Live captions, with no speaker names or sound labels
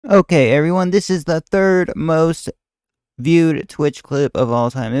Okay, everyone, this is the third most viewed Twitch clip of all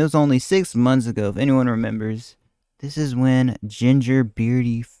time. It was only 6 months ago, if anyone remembers. This is when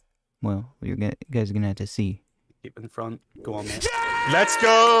gingerbeardie, well, you guys are gonna have to see. Keep in front. Go on, mate. Let's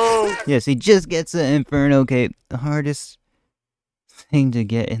go! Yes, he just gets an Inferno cape, the hardest thing to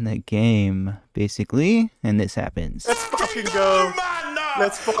get in the game, basically, and this happens. Let's fucking go!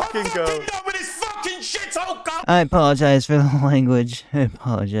 Let's fucking go! I apologize for the language. I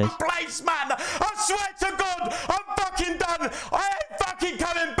apologize. Place, man! I swear to God, I'm fucking done! I ain't fucking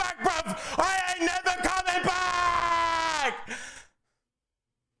coming back, bruv! I ain't never coming back!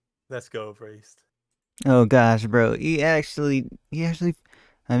 Let's go, Priest. Oh gosh, bro. He actually,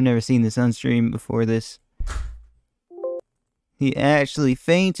 I've never seen this on stream before this. He actually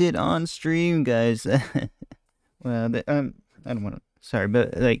fainted on stream, guys. Well, I don't want to, sorry,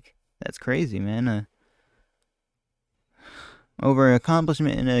 but like, that's crazy, man. Over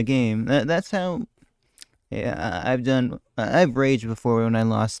accomplishment in a game. That's how, yeah, I've raged before when I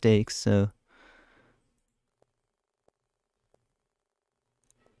lost stakes, so.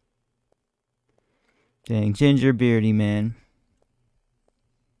 Dang, gingerbeardie, man.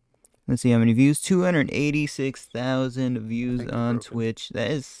 Let's see how many views. 286,000 views on Twitch. That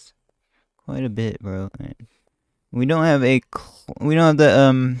is quite a bit, bro. We don't have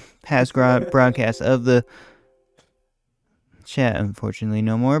the past broadcast of the chat, unfortunately,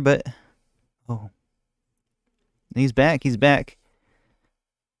 no more. But oh, he's back. He's back.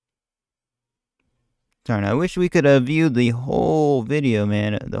 Darn, I wish we could have viewed the whole video,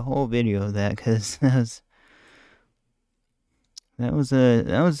 man. The whole video of that, because that was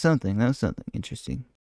something. That was something interesting.